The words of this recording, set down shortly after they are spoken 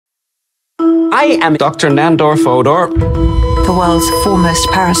I am Dr. Nandor Fodor. The world's foremost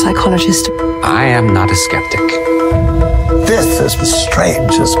parapsychologist. I am not a skeptic. This is the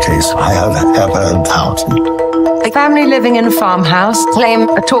strangest case I have ever encountered. A family living in a farmhouse claim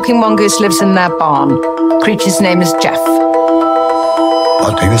a talking mongoose lives in their barn. Creature's name is Jeff.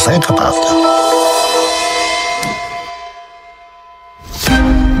 What do you think about it?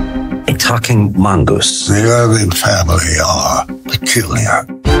 A talking mongoose. The Irving family are peculiar.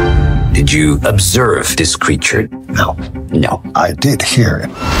 Did you observe this creature? No. No. I did hear it.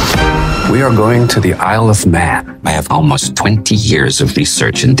 We are going to the Isle of Man. I have almost 20 years of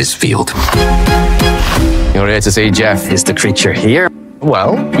research in this field. You're here to see Jeff. Is the creature here?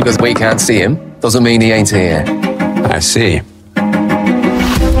 Well, because we can't see him, doesn't mean he ain't here. I see.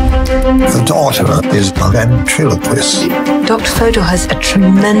 The daughter is a ventriloquist. Dr. Fodor has a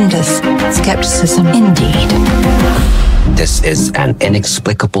tremendous skepticism indeed. This is an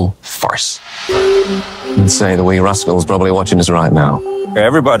inexplicable farce. I'd say the wee rascal's probably watching us right now.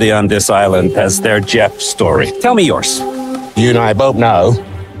 Everybody on this island has their Jeff story. Tell me yours. You and I both know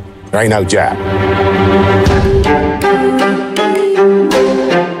there ain't no Jeff.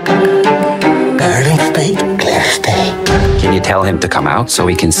 Early state, clear state. Can you tell him to come out so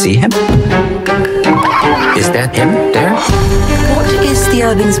we can see him? Is that him there? What is the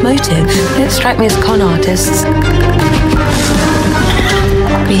Irving's motive? They don't strike me as con artists.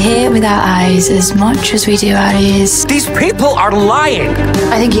 We hear it with our eyes as much as we do our ears. These people are lying.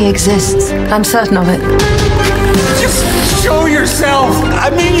 I think he exists. I'm certain of it. Just show yourself. I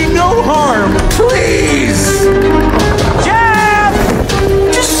mean you no harm. Please. Jeff!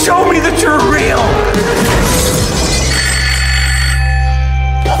 Just show me that you're real.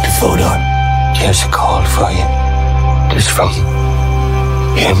 Dr. Fodor, here's a call for you. It's from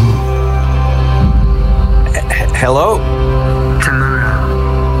him. Hello?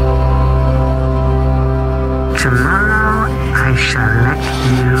 Tomorrow I shall let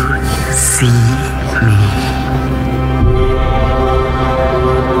you see me.